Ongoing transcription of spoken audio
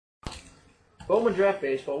Bowman draft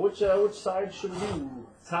baseball. Which side should we do?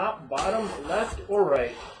 Top, bottom, left, or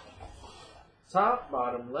right? Top,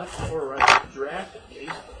 bottom, left, or right? Draft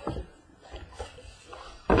baseball.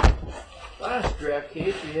 Last draft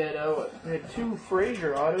case we had two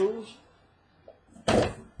Frazier autos.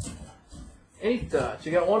 Any thoughts?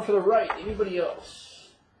 You got one for the right. Anybody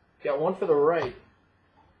else? Got one for the right.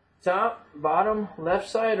 Top, bottom, left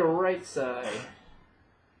side, or right side?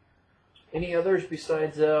 Any others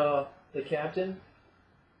besides the captain?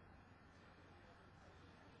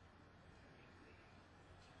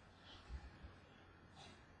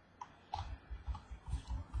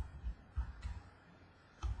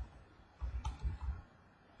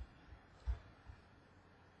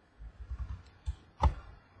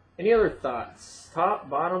 Any other thoughts? Top,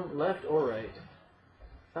 bottom, left, or right?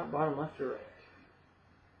 Top, bottom, left, or right?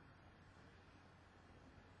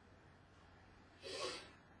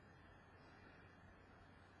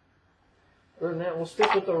 Other than that, we'll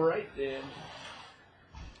stick with the right then.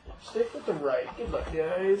 Stick with the right. Good luck,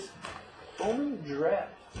 guys. Bowman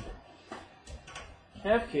draft.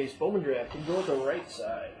 Half case, Bowman draft. You can go with the right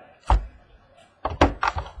side.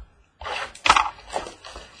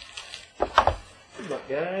 Good luck,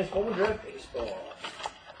 guys. Bowman draft baseball.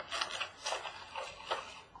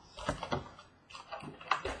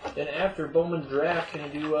 Then after Bowman draft, can I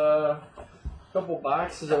do couple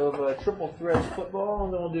boxes of Triple Threats football,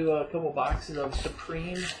 and then we'll do a couple boxes of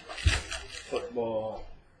Supreme football.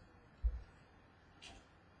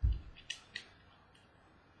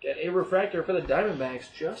 Got a refractor for the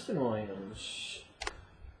Diamondbacks, Justin Williams.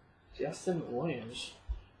 Justin Williams.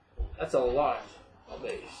 That's a lot of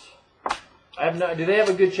base. I have not. Do they have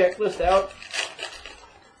a good checklist out?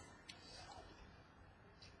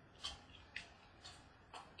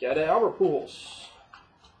 Got a Albert Pujols.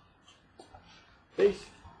 Base.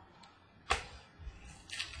 I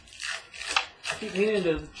keep meaning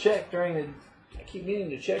to check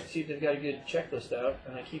to see if they've got a good checklist out,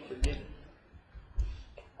 and I keep forgetting.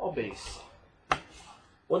 All base.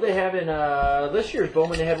 What they have in this year's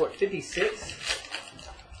Bowman, they had what, 56?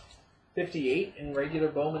 58 in regular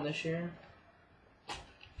Bowman this year.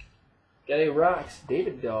 Got a Rocks,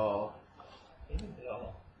 David Dahl.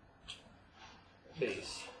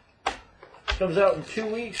 Base. Comes out in 2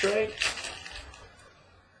 weeks, right?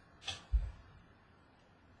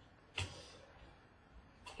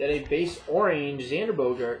 Got a base orange, Xander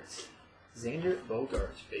Bogaerts.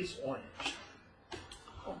 Base orange.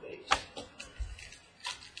 On base.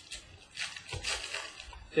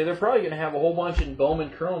 So they're probably going to have a whole bunch in Bowman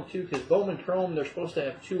Chrome too, because Bowman Chrome, they're supposed to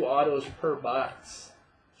have 2 autos per box.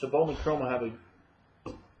 So Bowman Chrome will have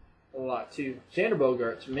a lot too. Xander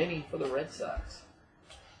Bogaerts, mini for the Red Sox.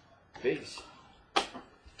 Base.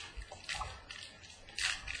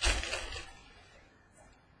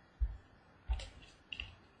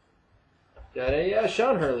 Got a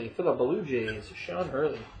Sean Hurley for the Blue Jays. Sean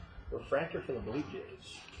Hurley. Refractor for the Blue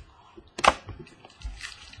Jays.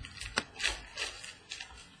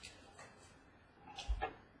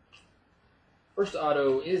 First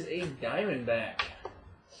auto is a Diamondback.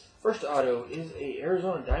 First auto is a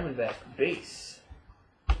Arizona Diamondback base.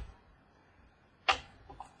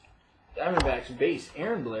 Diamondbacks base,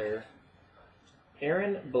 Aaron Blair.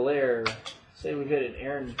 Aaron Blair. Say we've hit an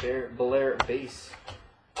Aaron Blair base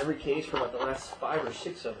every case for about the last 5 or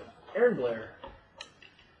 6 of them. Aaron Blair.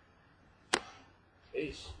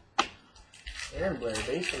 Base. Aaron Blair,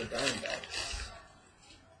 base for the Diamondbacks.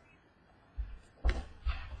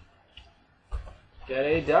 Got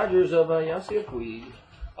a Dodgers of Yasiel Puig.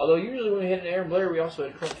 Although usually when we hit an Aaron Blair, we also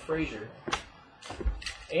had Clint Frazier.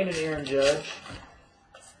 And an Aaron Judge.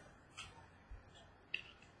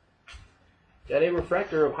 Got a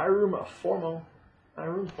refractor of Hiram Formo.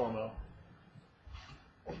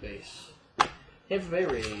 Base. Tampa Bay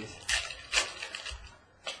Rays.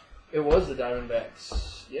 It was the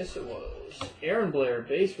Diamondbacks. Yes, it was. Aaron Blair,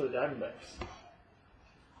 base for the Diamondbacks.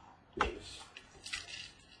 Base.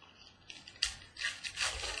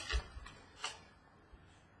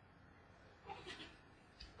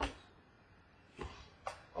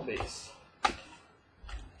 All base.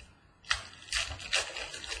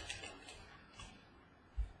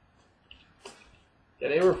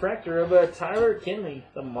 Got a refractor of Tyler Kinley,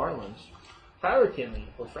 the Marlins. Tyler Kinley,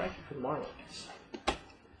 refractor for the Marlins.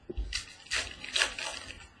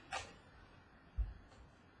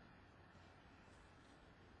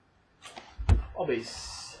 All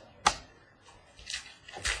base.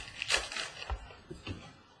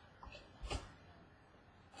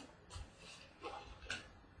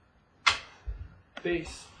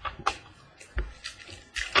 Base.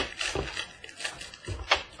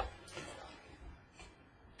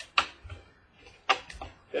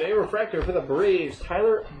 Got a refractor for the Braves,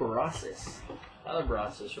 Tyler Brassis. Tyler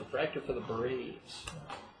Brassis, refractor for the Braves.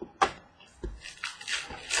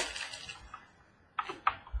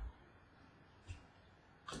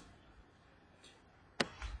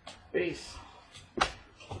 Base.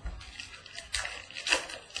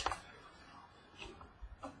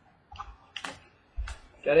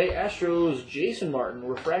 Got a Astros, Jason Martin,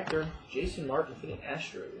 refractor. Jason Martin for the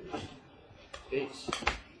Astros. Base.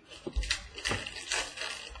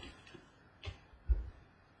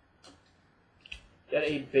 Got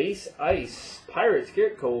a base ice. Pirates,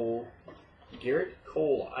 Garrett Cole. Garrett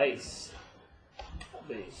Cole ice.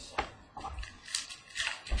 Base.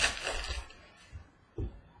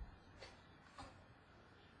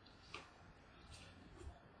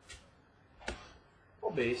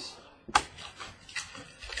 All base.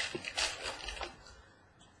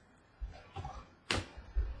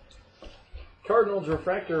 Cardinals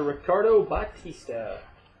refractor Ricardo Batista.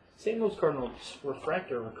 St. Louis Cardinals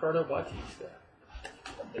refractor Ricardo Batista.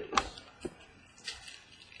 Base.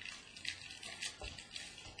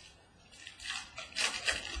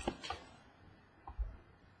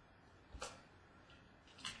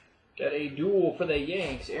 Got a duel for the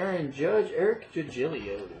Yanks. Aaron Judge, Eric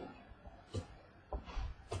Giglio.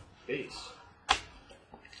 Base.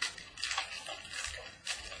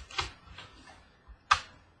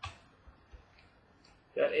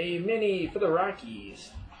 Got a mini for the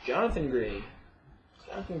Rockies. Jonathan Gray.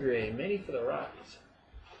 Jonathan Gray, mini for the Rockies.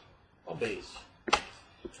 All base.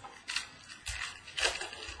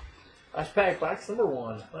 Last pack, box number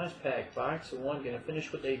 1. Last pack, box 1. Going to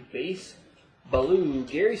finish with a base blue.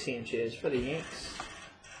 Gary Sanchez for the Yanks.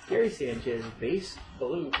 Gary Sanchez, base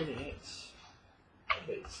blue for the Yanks. All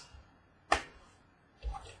base.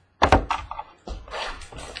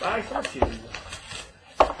 Box number 2.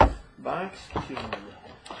 Box 2.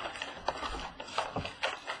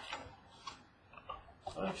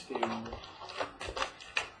 Box 2.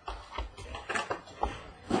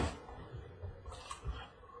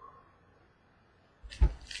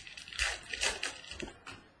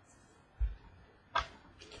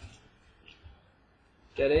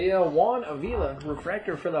 Got a Juan Avila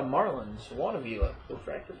refractor for the Marlins. Juan Avila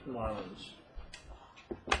refractor for the Marlins.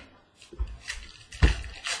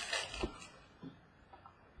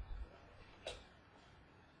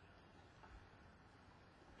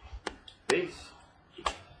 Base.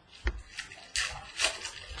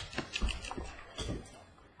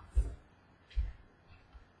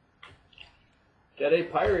 Got a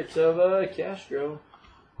Pirates of Castro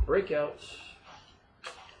breakouts.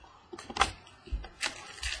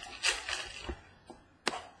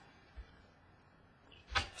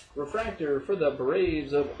 Refractor for the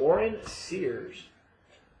Braves of Oren Sears.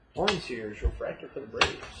 Oren Sears, refractor for the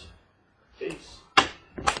Braves. Base.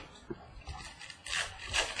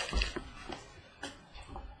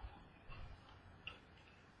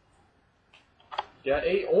 Got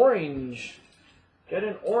a orange. Got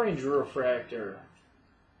an orange refractor.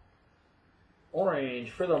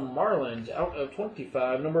 Orange for the Marlins out of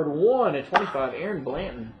 25. Numbered 1 at 25, Aaron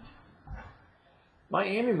Blanton.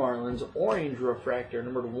 Miami Marlins, orange refractor,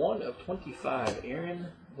 numbered 1 of 25, Aaron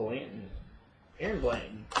Blanton. Aaron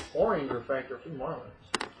Blanton, orange refractor for the Marlins.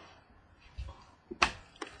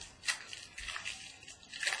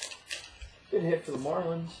 Good hit for the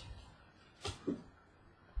Marlins.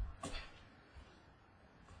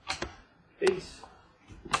 Base.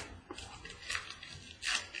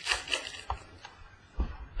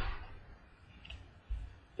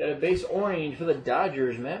 Got a base orange for the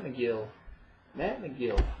Dodgers, Matt McGill. Matt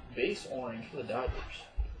McGill, base orange for the Dodgers.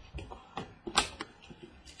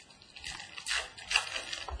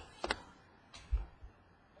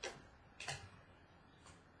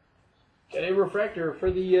 Got a refractor for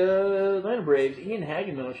the Atlanta Braves, Ian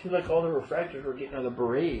Hagenmiller. It seems like all the refractors we're getting are the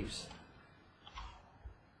Braves.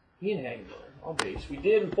 Ian Hagenmiller, all base. We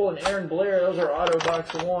did pull an Aaron Blair. That was our auto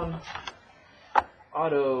box 1.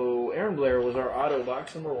 Auto, Aaron Blair was our auto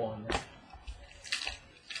box number 1.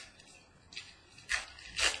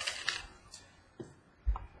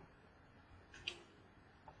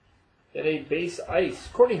 Got a base ice,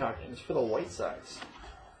 Courtney Hawkins for the White Sox.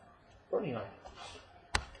 Courtney Hawkins.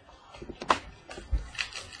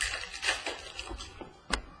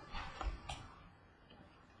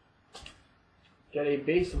 Got a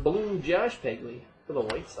base blue, Josh Pegley for the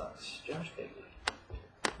White Sox. Josh Pegley.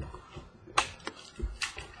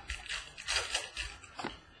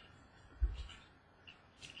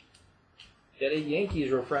 Got a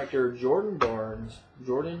Yankees refractor, Jordan Barnes.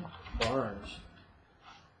 Jordan Barnes.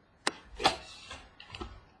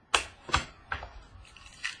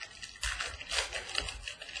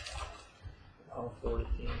 All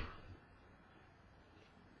 14.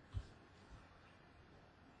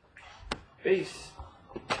 Base.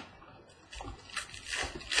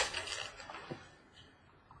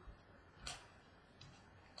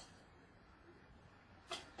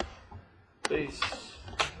 Base.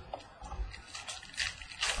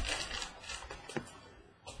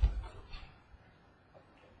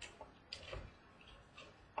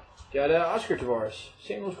 Got Oscar Tavares.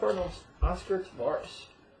 St. Louis Cardinals. Oscar Tavares.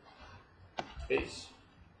 Base.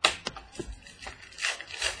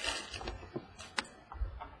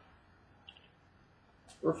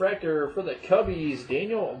 Refractor for the Cubbies.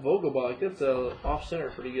 Daniel Vogelbach. That's off center.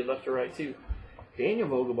 Pretty good left to right, too. Daniel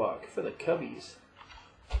Vogelbach for the Cubbies.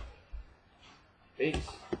 Base.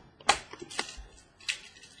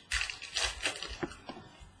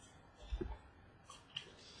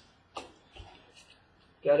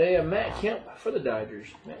 Got a Matt Kemp for the Dodgers.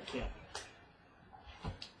 Matt Kemp.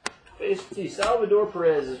 Base. See, Salvador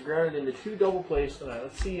Perez is grounded into 2 double plays tonight.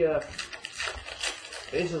 Let's see.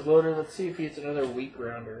 Bases loaded. Let's see if he hits another weak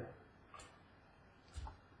rounder.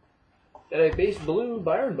 Got a base blue,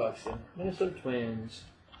 Byron Buxton. Minnesota Twins.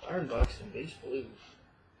 Byron Buxton, base blue.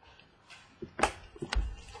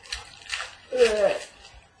 Look at that.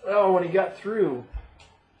 Oh, when he got through.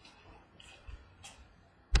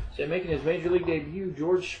 So making his major league debut,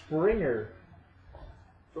 George Springer.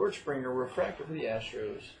 George Springer, refractor for the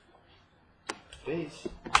Astros. Base.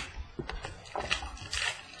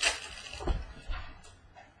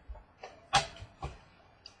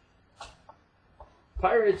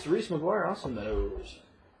 Pirates, Reese McGuire, Austin Meadows.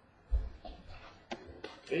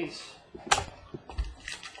 Base.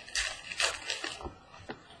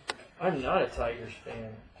 I'm not a Tigers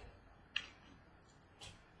fan.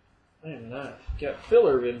 I am not. Got Phil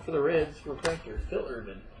Irvin for the Reds, refractor. Phil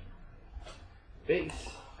Irvin. Base.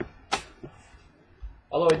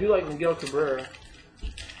 Although I do like Miguel Cabrera.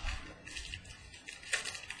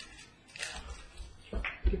 You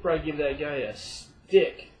could probably give that guy a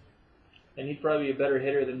stick. And he'd probably be a better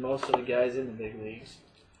hitter than most of the guys in the big leagues.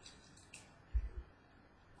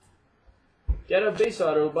 Got a base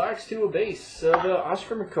auto, box 2 a base of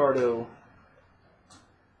Oscar Mercado.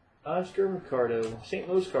 Oscar Mercado, St.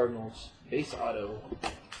 Louis Cardinals, base auto.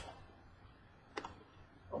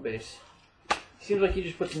 On base. Seems like he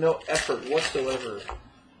just puts no effort whatsoever.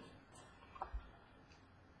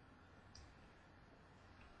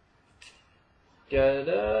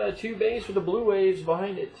 Got 2 base with the Blue Waves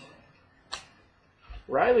behind it.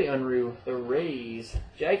 Riley Unruh, the Rays.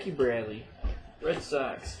 Jackie Bradley, Red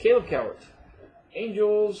Sox. Caleb Cowart,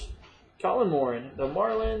 Angels. Colin Warren, the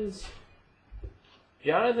Marlins.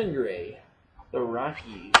 Jonathan Gray, the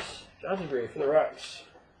Rockies. Jonathan Gray for the Rocks.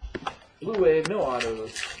 Blue Wave, no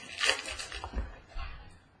autos.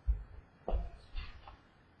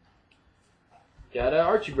 Got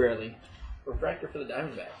Archie Bradley, refractor for the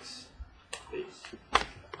Diamondbacks. Base.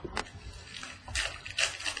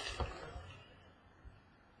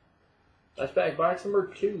 Last pack, box number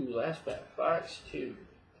 2. Last pack, box 2.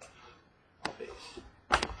 Base.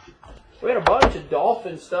 We had a bunch of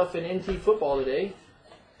Dolphin stuff in NT football today.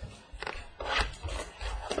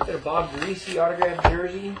 Had a Bob Greasy autographed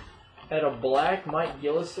jersey. Had a black Mike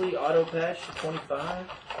Gillisley auto patch to 25.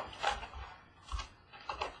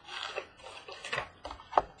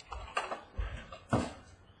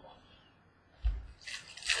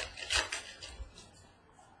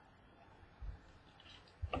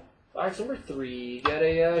 Box number 3, got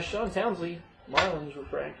a Sean Townsley, Marlins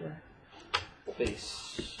refractor,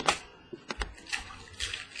 base.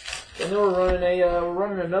 Then we're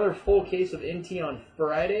running another full case of NT on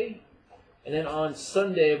Friday, and then on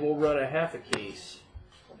Sunday we'll run a half a case,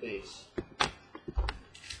 base.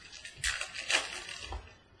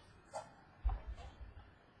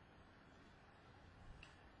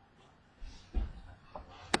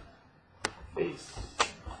 Base.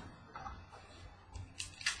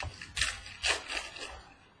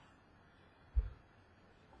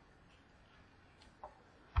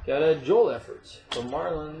 Got a Joel Efforts for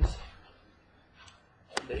Marlins.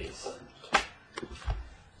 Base.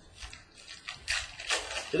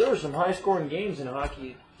 So there were some high-scoring games in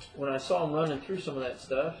hockey when I saw him running through some of that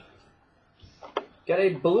stuff. Got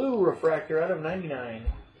a blue refractor out of 99.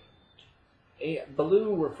 A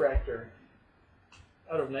blue refractor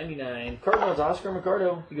out of 99. Cardinals, Oscar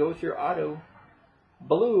Mercado. You go with your auto.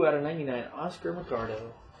 Blue out of 99. Oscar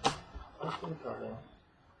Mercado. Oscar Mercado.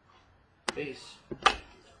 Base.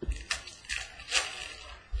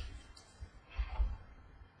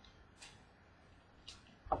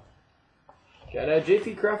 Got a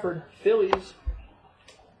J.P. Crawford, Phillies.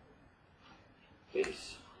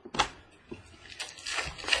 Base.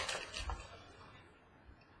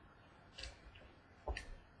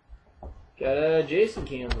 Got a Jason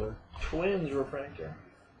Kienzler, Twins refractor.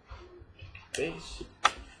 Base.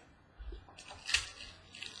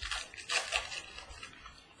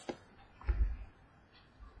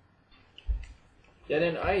 Got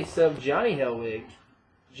an ice of Johnny Hellwig.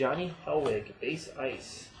 Johnny Hellwig, base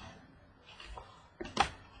ice.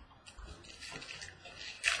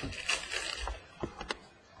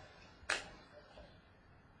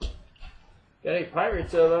 Got a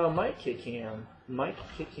Pirates of Mike Kickham. Mike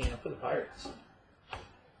Kickham for the Pirates.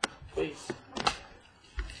 Base.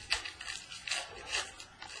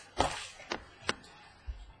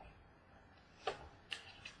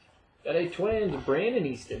 Got a Twins, Brandon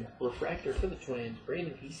Easton. Refractor for the Twins,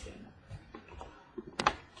 Brandon Easton.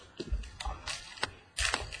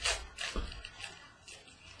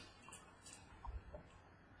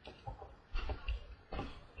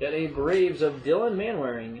 Got a Braves of Dylan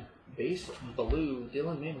Manwaring. Base blue,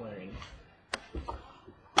 Dylan Manwaring.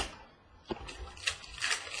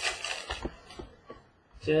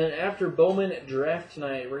 So then after Bowman draft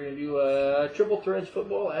tonight, we're going to do Triple Threads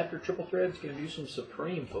football. After Triple Threads, going to do some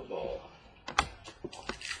Supreme football.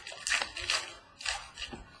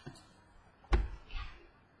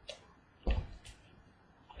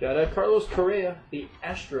 Got a Carlos Correa, the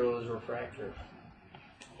Astros refractor.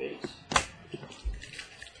 Base.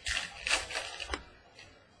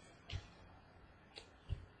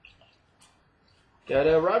 Got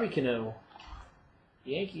a Robbie Cano,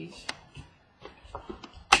 Yankees.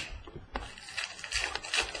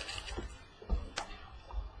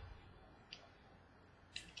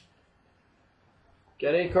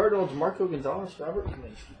 Got a Cardinals, Marco Gonzalez, Robert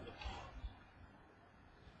Kaminsky.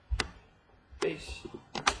 Base.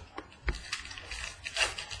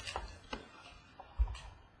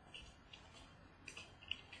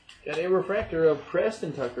 Got a refractor of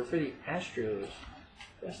Preston Tucker for the Astros.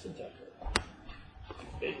 Preston Tucker.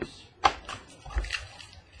 Base.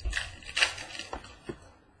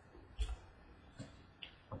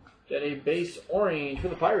 Got a base orange for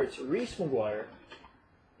the Pirates, Reese McGuire.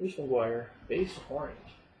 Reese McGuire, base orange.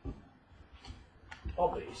 All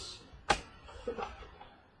base.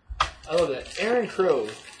 I love that. Aaron Crow,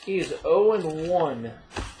 he is 0-1.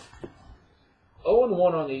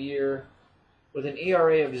 0-1 on the year with an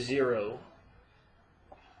ERA of 0.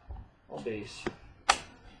 All base.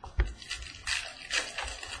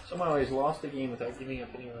 Somehow he's lost the game without giving up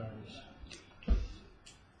any runs.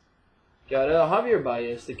 Got Javier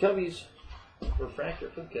Baez, the Cubbies, refractor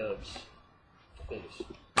for the Cubs. Base.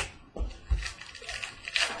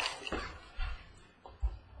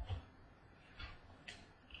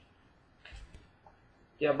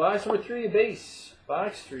 Yeah, box number 3, a base.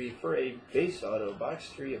 Box 3 for a base auto. Box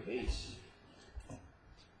 3, a base.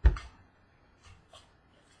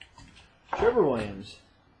 Trevor Williams.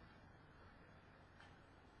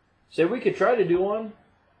 So we could try to do one.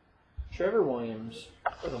 Trevor Williams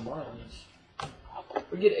for the Marlins.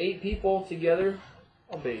 We get 8 people together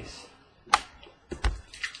on base.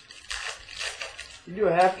 We do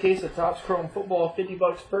a half case of Topps Chrome Football,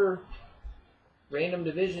 $50 per. Random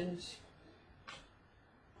divisions.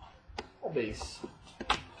 All base.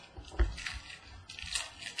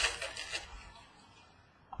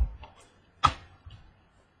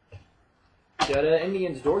 Got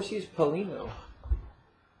Indians, Dorsey's Paulino.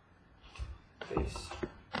 Base.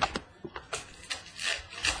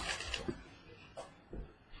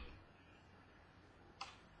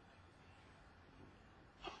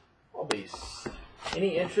 All base.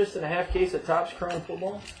 Any interest in a half case of Topps Chrome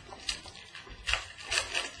Football?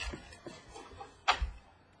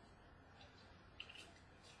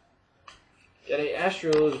 Got a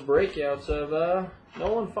Astros breakouts of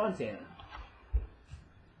Nolan Fontana.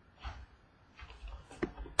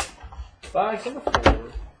 Box number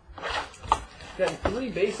 4. Got 3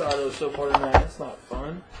 base autos so far tonight. That's not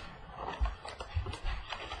fun.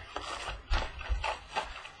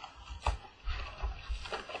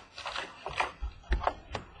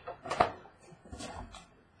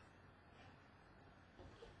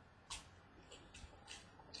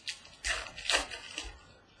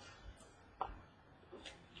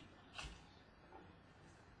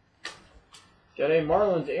 Got a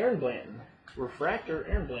Marlins Aaron Blanton. Refractor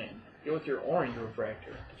Aaron Blanton. Go with your orange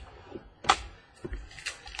refractor.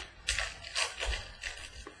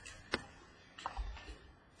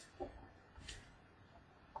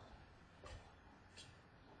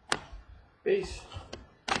 Base.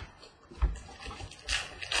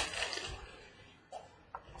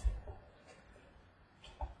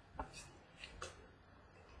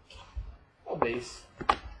 All base.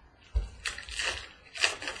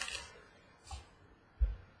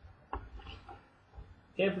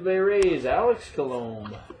 Tampa Bay Rays, Alex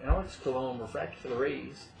Colomb. Alex Colomb, refractor for the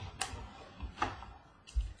Rays.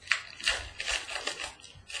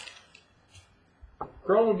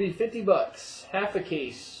 Chrome would be $50. Half a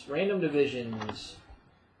case. Random divisions.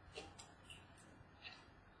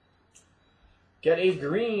 Got a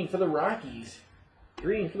green for the Rockies.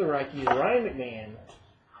 Green for the Rockies. Ryan McMahon.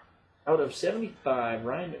 Out of 75.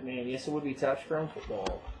 Ryan McMahon. Yes, it would be Topps Chrome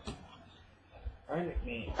Football. Ryan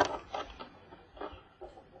McMahon.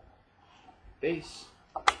 Base.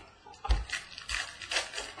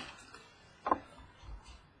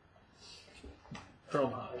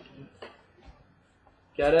 Chrome hockey.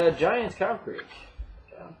 Got a Giants Cow Creek.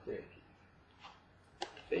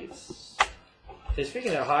 Base. Okay,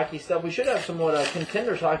 speaking of hockey stuff, we should have some more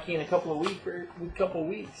contenders hockey in a couple of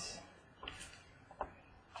weeks.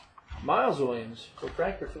 Miles Williams,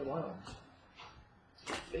 refractor for the Lions.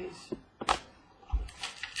 Base.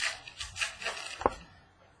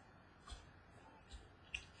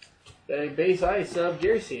 Got a base ice of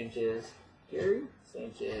Gary Sanchez.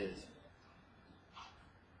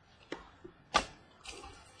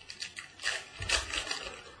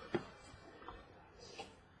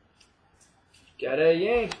 Got a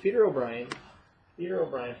Yanks, Peter O'Brien. Peter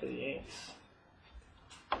O'Brien for the Yanks.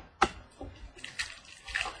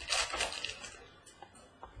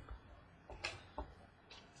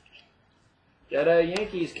 Got a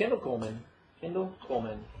Yankees, Kendall Coleman.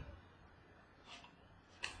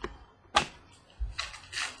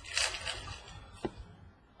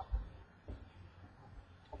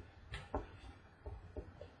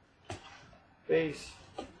 Base.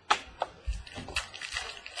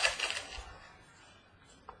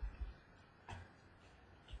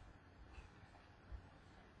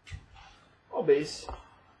 All base.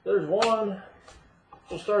 There's one.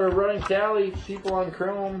 We'll start a running tally. People on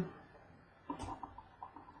Chrome.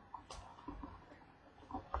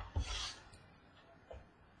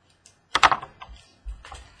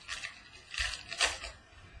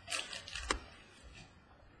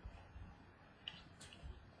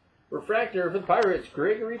 Refractor for the Pirates,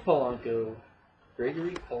 Gregory Polanco. For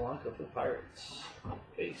the Pirates.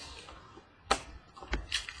 Base.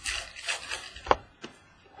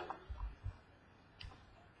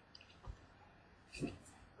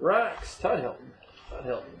 Rocks, Todd Hilton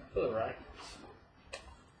for the Rockies.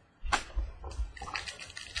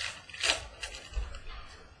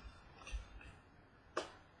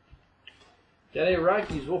 Got a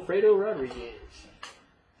Rockies, Wilfredo Rodriguez.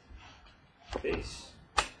 Base.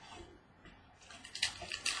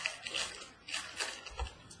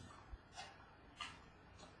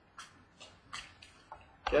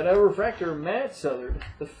 Got a refractor, Matt Southard,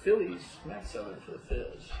 the Phillies. Matt Southard for the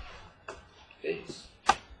Phillies. Base.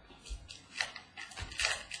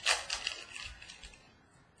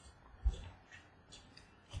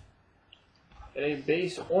 Got a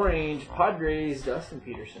base orange, Padres, Dustin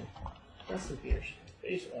Peterson.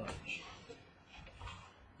 Base orange.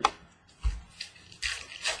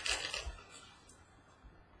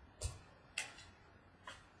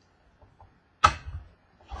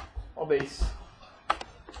 All base.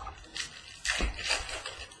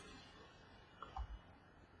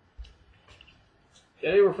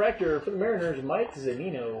 Got a refractor for the Mariners, Mike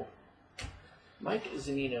Zunino.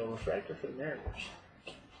 Refractor for the Mariners.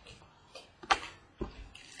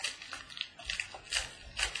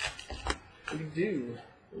 We do.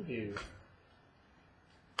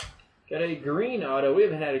 Got a green auto. We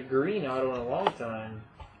haven't had a green auto in a long time.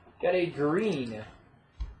 Got a green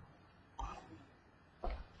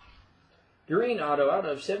auto out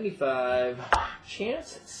of 75.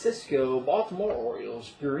 Chance Cisco, Baltimore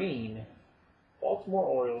Orioles, green.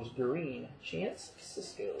 Chance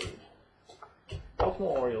Cisco.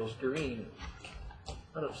 Baltimore Orioles, green.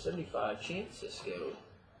 Out of 75, Chance Cisco.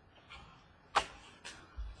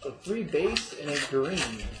 So 3 base and a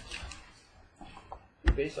green.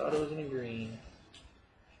 3 base autos and a green.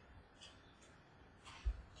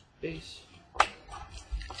 Base.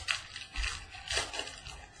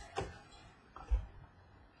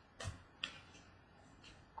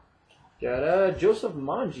 Got a Joseph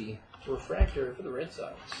Manji, refractor for the Red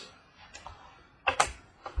Sox.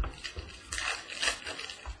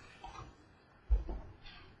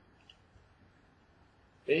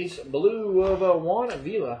 Base blue of Juan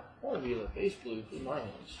Avila. Base blue for the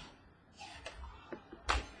Marlins.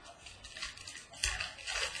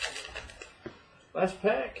 Last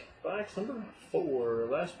pack, box number 4.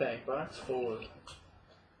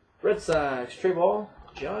 Red Sox, Trey Ball,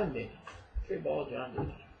 John Denny.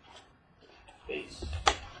 Base.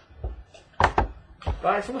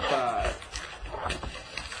 Box number 5.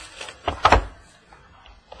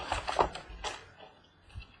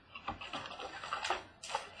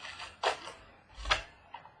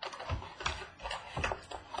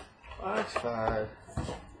 Box 5.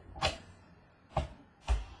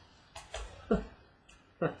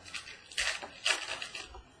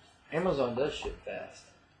 Amazon does ship fast.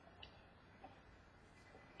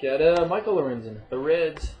 Got Michael Lorenzen, the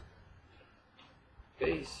Reds.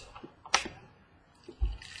 Base.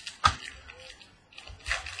 I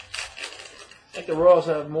think the Royals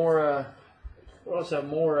have more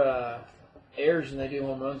errors than they do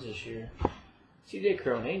home runs this year. CJ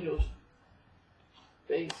Cron, Angels.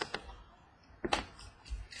 Base.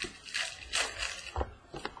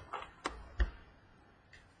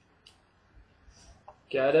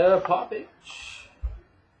 Got Poppage.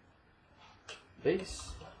 Base.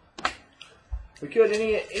 We could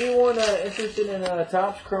anyone interested in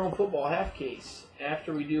Topps Chrome Football half case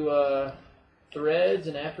after we do Threads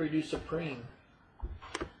and after we do Supreme.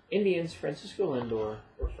 Indians, Francisco Lindor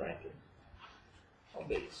or Franklin. All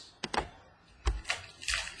base.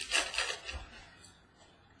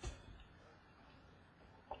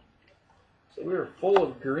 So we're full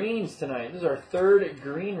of greens tonight. This is our third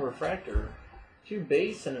green refractor. 2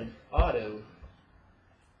 base and an auto.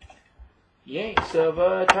 Yanks of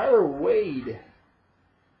Tyler Wade.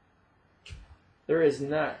 There is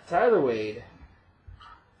not. Tyler Wade.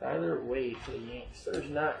 Tyler Wade for the Yanks. There's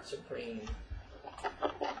not Supreme.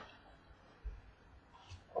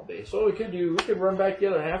 All base. So what we could do, we could run back the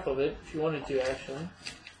other half of it if you wanted to, actually.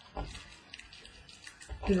 You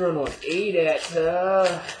can run what? 8 at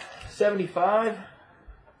 75.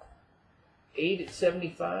 8 at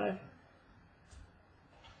 75.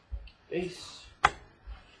 Base.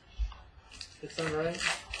 That sound right?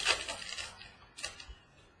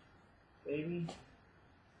 Maybe.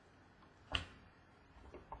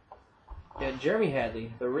 Yeah, Jeremy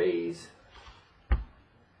Hadley, the Rays.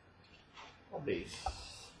 All base.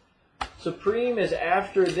 Supreme is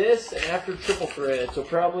after this and after Triple Thread, so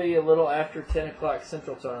probably a little after 10 o'clock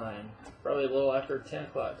Central Time. Probably a little after 10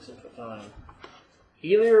 o'clock Central Time.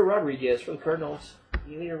 Elier Rodriguez for the Cardinals.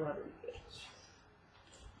 Elier Rodriguez.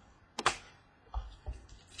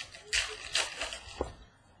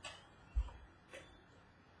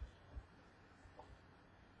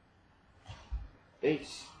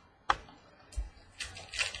 Base.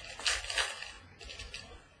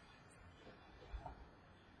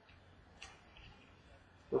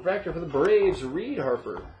 Refractor for the Braves, Reed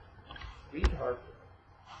Harper. Reed Harper.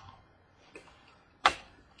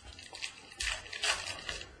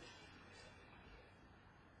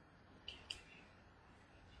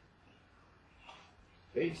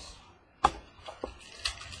 Base.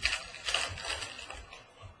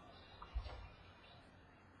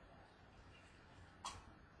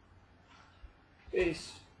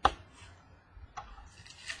 Base.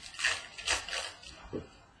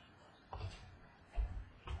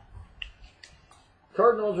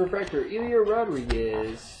 Cardinals refractor, Elier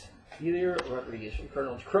Rodriguez. Elier Rodriguez from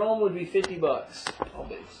Cardinals. Chrome would be $50. All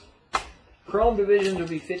base. Chrome divisions would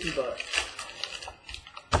be $50.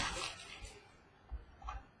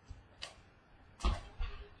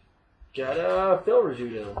 Got Phil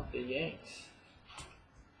Rizzuto, the Yanks.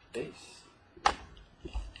 Base.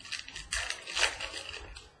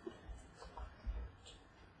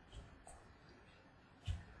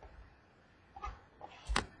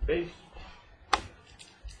 Base.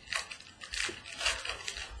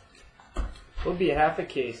 Would be a half a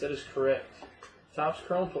case. That is correct. Topps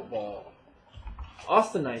Chrome Football.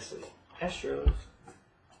 Austin Nicely. Astros.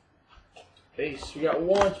 Base. We got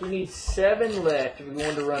 1. So we need 7 left if we're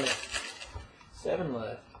going to run it. 7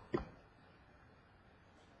 left.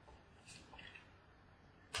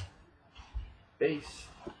 Base.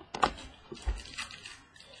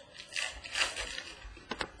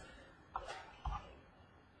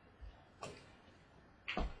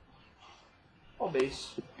 All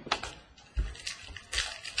base.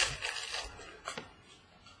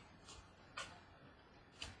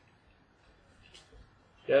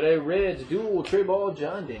 Got a Reds dual tray ball,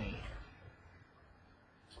 John Denny.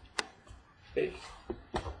 Base.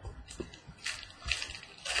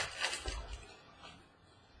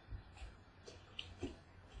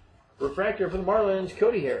 Refractor for the Marlins,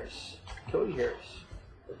 Cody Harris. Cody Harris.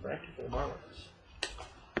 Refractor for the Marlins.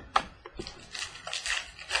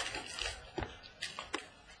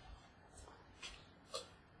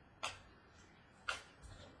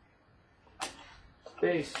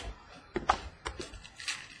 Base.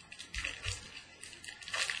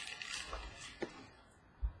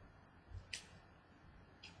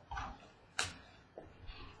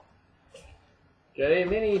 Got a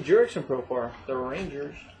mini Jurickson profile, the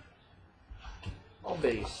Rangers. All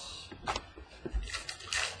base.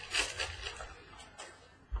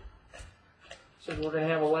 So we're going to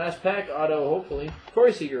have a last pack auto, hopefully.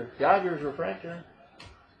 Corey Seager, Dodgers refractor.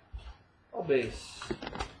 All base.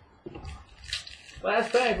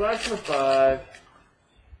 Last pack, box number 5.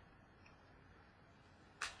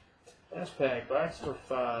 Last pack, box for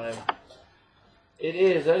 5. It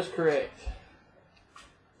is, that is correct.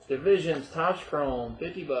 Divisions, Topps Chrome,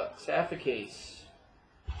 $50, half a case.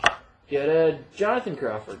 Got a Jonathan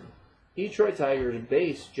Crawford. Detroit Tigers,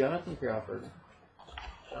 base, Jonathan Crawford.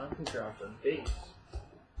 Jonathan Crawford, base.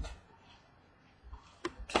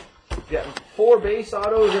 Got 4 base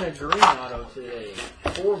autos and a green auto today.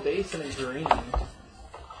 4 base and a green.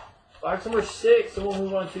 Box number 6, and we'll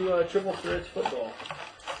move on to Triple Threads Football.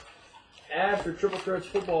 After Triple Threads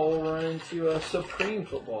Football, we'll run into Supreme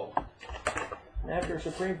Football. And after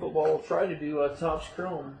Supreme Football, we'll try to do Topps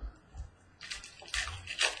Chrome.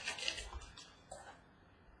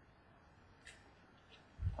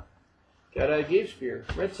 Got a Gabe Spear,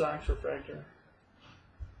 Red Sox refractor.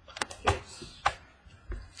 Case.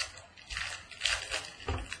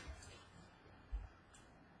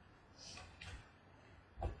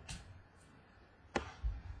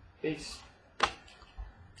 Base.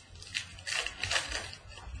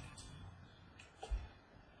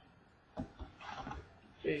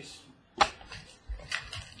 Base.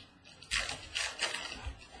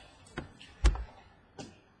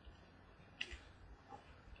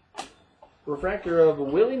 Refractor of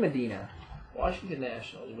Willie Medina, Washington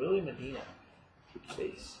Nationals. Willie Medina.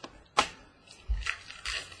 Base.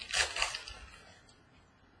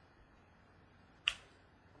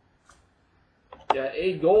 Got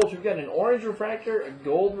 8 golds. We've got an orange refractor, a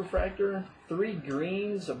gold refractor, 3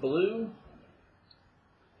 greens, a blue.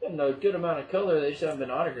 Got a good amount of color. They just haven't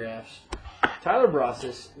been autographs. Tyler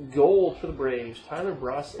Brosses, gold for the Braves. Tyler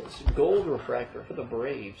Brosses, gold refractor for the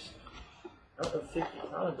Braves. Out of 50,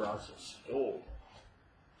 Tyler Brosses, gold.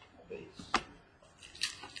 Base.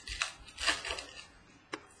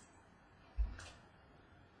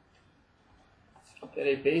 Got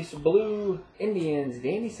a base blue Indians,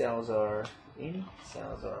 Danny Salazar. Danny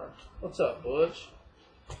Salazar. What's up, Butch?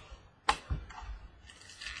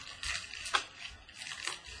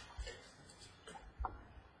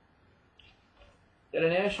 Got a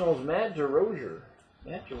Nationals, Matt DeRozier.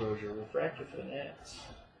 Matt DeRozier, refractor for the Nats.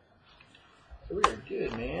 So we are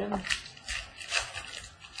good, man.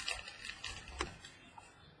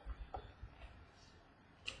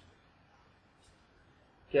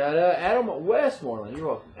 Got Adam Westmoreland. You're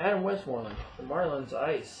welcome. Adam Westmoreland. The Marlins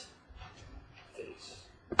Ice. Face.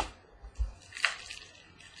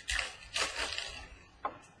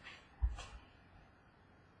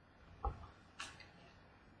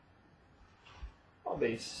 All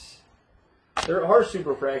base. There are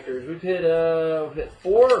super fractors. We've hit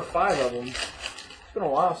 4 or 5 of them. It's been a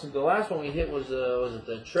while since the last one we hit was it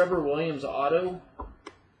the Trevor Williams auto?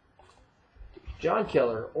 John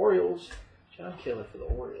Keller, Orioles. John Keller for the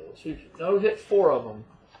Orioles. We've hit 4 of them.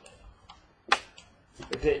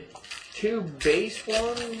 We've hit 2 base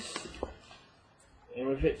ones, and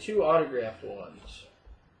we've hit 2 autographed ones.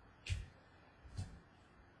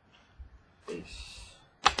 Base.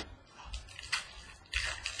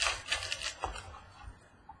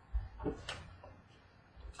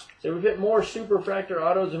 So we've hit more super fractor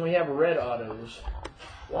autos than we have red autos.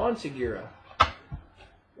 Juan Segura.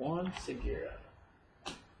 Juan Segura.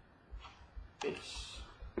 Base.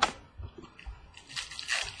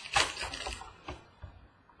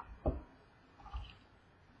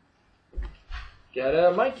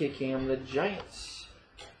 Got Mike Kickham, the Giants.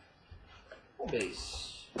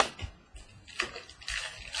 Base.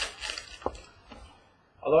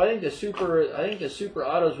 Although I think the super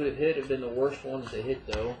autos we've hit have been the worst ones to hit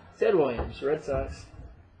though. Ted Williams, Red Sox.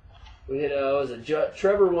 We hit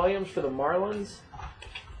Trevor Williams for the Marlins.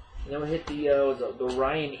 And then we hit the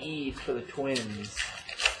Ryan Eads for the Twins.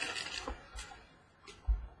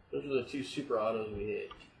 Those are the 2 super autos we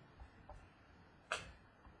hit.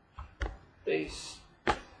 Base.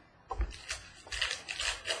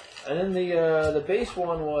 And then the base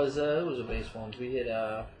one was it was a base one. We hit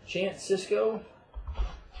Chance Cisco,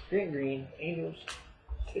 green Angels.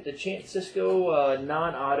 Hit the Chance Cisco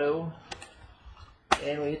non-auto,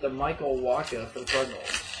 and we hit the Michael Wacha for the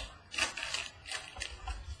Cardinals.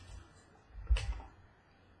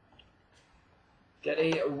 Got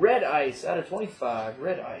a red ice out of 25.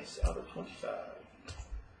 Red ice out of 25.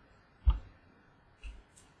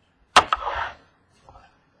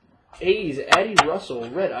 A's, Addie Russell,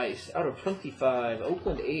 red ice out of 25.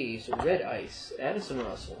 Oakland A's, red ice, Addison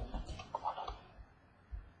Russell.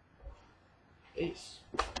 Ace.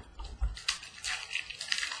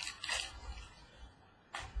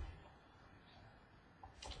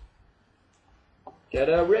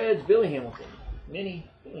 Got Reds, Billy Hamilton. Mini,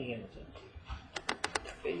 Billy Hamilton.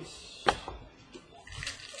 Base.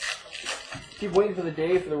 Keep waiting for the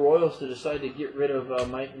day for the Royals to decide to get rid of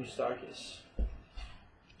Mike Moustakas.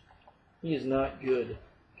 He is not good.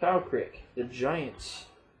 Kyle Crick, the Giants.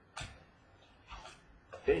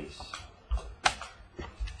 Base.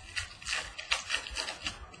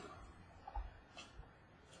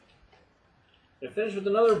 And finish with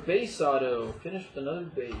another base auto. Finish with another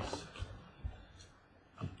base.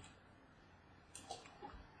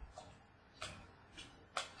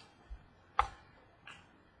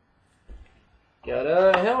 Got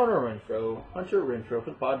a Hunter Renfroe for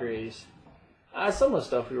the Padres. Some of the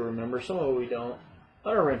stuff we remember, some of it we don't.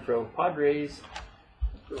 Hunter Renfroe, Padres.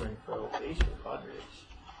 Hunter Renfroe, base for Padres.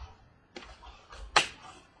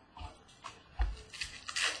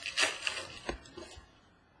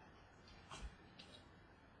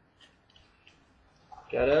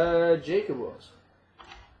 Got a Jacob Wilson,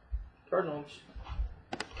 Cardinals,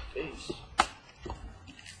 base.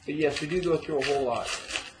 But yes, we do go through a whole lot.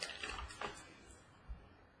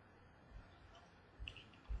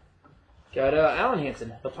 Got Allen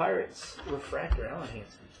Hansen, the Pirates, refractor, Allen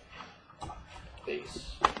Hansen,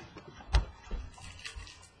 base.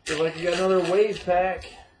 Feel like you got another wave pack.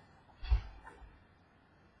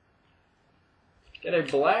 Got a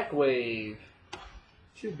black wave,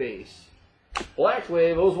 2 base. Black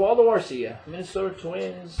wave, Oswaldo Arcia, Minnesota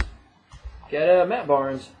Twins. Got Matt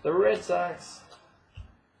Barnes, the Red Sox.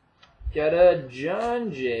 Got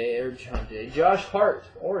Josh Hart,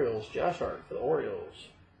 Orioles, Josh Hart for the Orioles.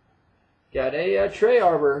 Got a Trey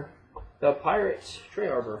Arbor, the Pirates, Trey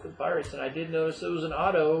Arbor for the Pirates, and I did notice it was an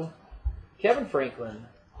auto. Kevin Franklin.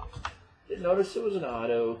 Didn't notice it was an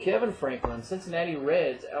auto. Kevin Franklin, Cincinnati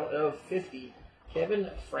Reds, out of 50.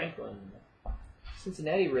 Kevin Franklin,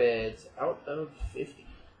 Cincinnati Reds, out of 50.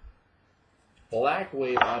 Black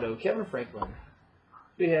wave auto, Kevin Franklin.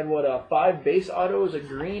 We had, 5 base autos, a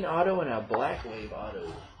green auto, and a black wave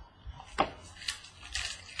auto.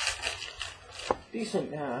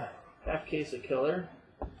 Decent half case of color.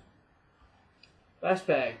 Last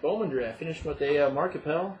pack, Bowman draft, finished with a Mark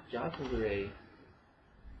Appel, Jonathan Gray.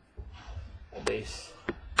 A base.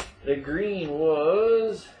 The green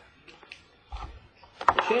was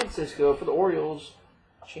Chance Sisco for the Orioles.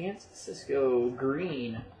 Chance Sisco,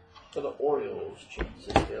 green for the Orioles. Chance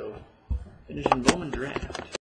Sisco. Finishing Bowman draft.